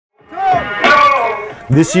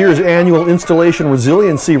This year's annual Installation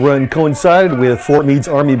Resiliency Run coincided with Fort Meade's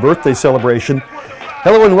Army birthday celebration.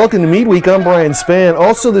 Hello and welcome to Meade Week. I'm Brian Spann.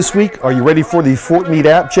 Also this week, are you ready for the Fort Meade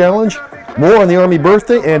App Challenge? More on the Army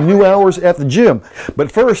birthday and new hours at the gym.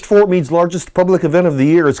 But first, Fort Meade's largest public event of the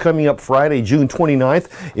year is coming up Friday, June 29th.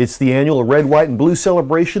 It's the annual Red, White, and Blue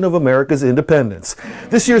celebration of America's independence.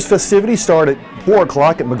 This year's festivities start at 4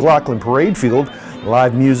 o'clock at McLaughlin Parade Field.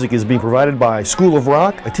 Live music is being provided by School of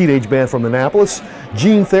Rock, a teenage band from Annapolis,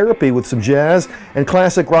 Gene Therapy with some jazz, and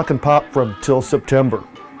classic rock and pop from Till September.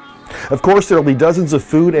 Of course, there will be dozens of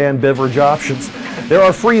food and beverage options. There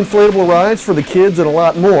are free inflatable rides for the kids and a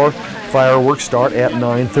lot more. Fireworks start at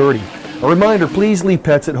 9:30. A reminder, please leave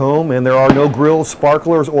pets at home, and there are no grills,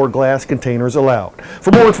 sparklers, or glass containers allowed.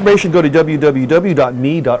 For more information, go to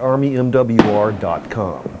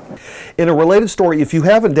www.me.armymwr.com. In a related story, if you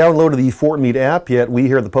haven't downloaded the Fort Meade app yet, we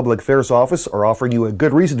here at the Public Affairs Office are offering you a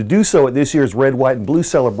good reason to do so at this year's Red, White, and Blue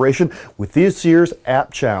celebration with this year's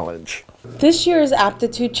App Challenge. This year's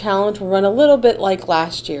Aptitude Challenge will run a little bit like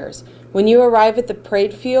last year's. When you arrive at the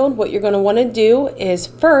parade field, what you're going to want to do is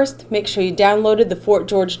first make sure you downloaded the Fort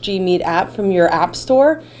George G. Meade app from your app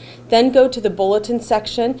store. Then go to the bulletin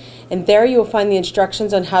section, and there you will find the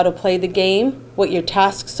instructions on how to play the game, what your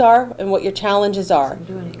tasks are, and what your challenges are.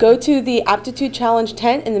 Go to the Aptitude Challenge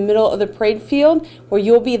tent in the middle of the parade field, where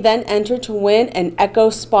you'll be then entered to win an Echo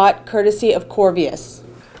Spot courtesy of Corvius.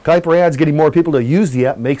 Kuiper adds getting more people to use the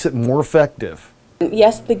app makes it more effective.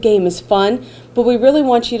 Yes, the game is fun, but we really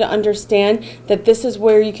want you to understand that this is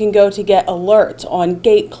where you can go to get alerts on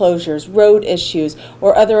gate closures, road issues,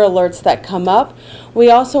 or other alerts that come up.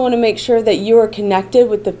 We also want to make sure that you are connected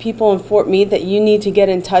with the people in Fort Meade that you need to get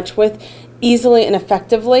in touch with easily and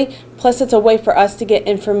effectively. Plus, it's a way for us to get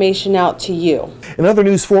information out to you. In other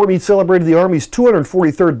news, Fort Meade celebrated the Army's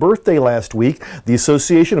 243rd birthday last week. The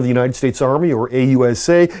Association of the United States Army, or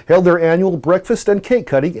AUSA, held their annual breakfast and cake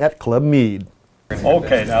cutting at Club Meade.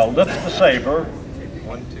 Okay, now lift the saber.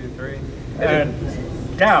 1, 2, 3. And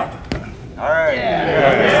down. All right.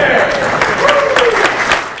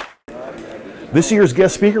 This year's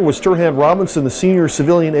guest speaker was Turhan Robinson, the senior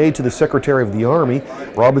civilian aide to the Secretary of the Army.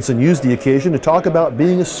 Robinson used the occasion to talk about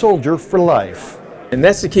being a soldier for life. And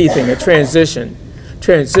that's the key thing, a transition.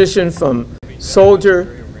 Transition from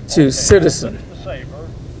soldier to citizen.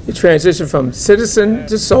 You transition from citizen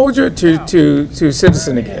to soldier to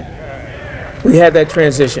citizen again. We had that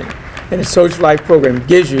transition, and the Social Life program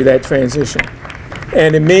gives you that transition.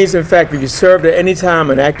 And it means, in fact, if you served at any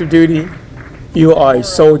time on active duty, you are a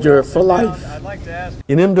soldier for life.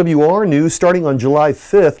 In MWR news, starting on July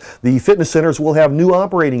 5th, the fitness centers will have new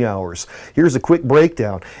operating hours. Here's a quick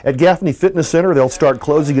breakdown. At Gaffney Fitness Center, they'll start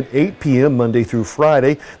closing at 8 p.m. Monday through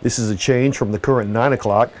Friday. This is a change from the current 9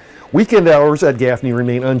 o'clock. Weekend hours at Gaffney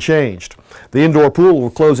remain unchanged. The indoor pool will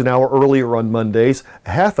close an hour earlier on Mondays,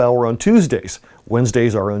 a half hour on Tuesdays.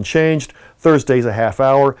 Wednesdays are unchanged, Thursdays a half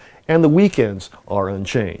hour, and the weekends are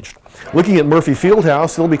unchanged. Looking at Murphy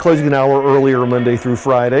Fieldhouse, they'll be closing an hour earlier Monday through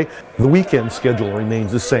Friday. The weekend schedule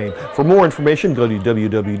remains the same. For more information, go to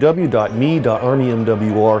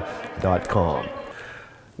www.me.armymwr.com.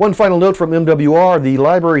 One final note from MWR, the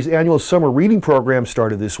library's annual summer reading program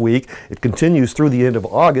started this week. It continues through the end of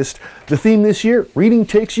August. The theme this year, reading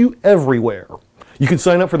takes you everywhere. You can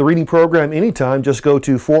sign up for the reading program anytime. Just go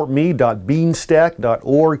to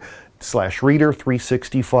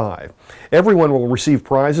fortmeade.beanstack.org/reader365. Everyone will receive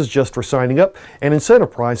prizes just for signing up, and incentive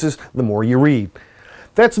prizes the more you read.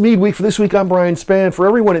 That's Meade Week for this week. I'm Brian Spann. For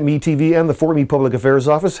everyone at Meade TV and the Fort Meade Public Affairs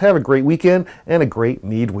Office, have a great weekend and a great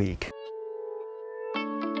Meade Week.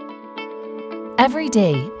 Every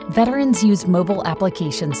day, veterans use mobile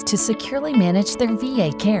applications to securely manage their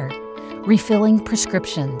VA care, refilling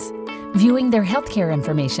prescriptions, viewing their healthcare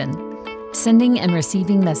information, sending and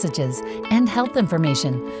receiving messages and health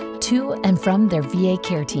information to and from their VA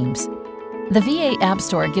care teams. The VA App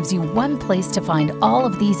Store gives you one place to find all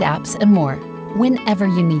of these apps and more, whenever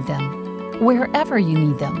you need them, wherever you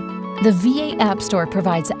need them. The VA App Store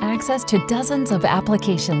provides access to dozens of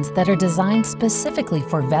applications that are designed specifically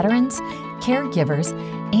for veterans, caregivers,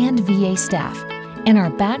 and VA staff, and are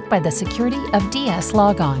backed by the security of DS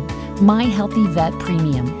Logon, My Healthy Vet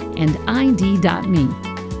Premium, and ID.me.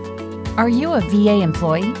 Are you a VA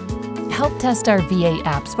employee? Help test our VA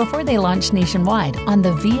apps before they launch nationwide on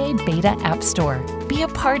the VA Beta App Store. Be a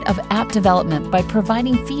part of app development by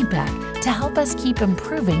providing feedback to help us keep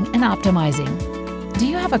improving and optimizing. Do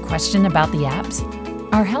you have a question about the apps?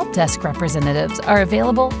 Our help desk representatives are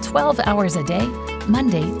available 12 hours a day,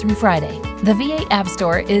 Monday through Friday. The VA App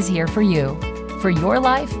Store is here for you, for your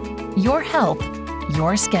life, your health,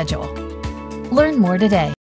 your schedule. Learn more today.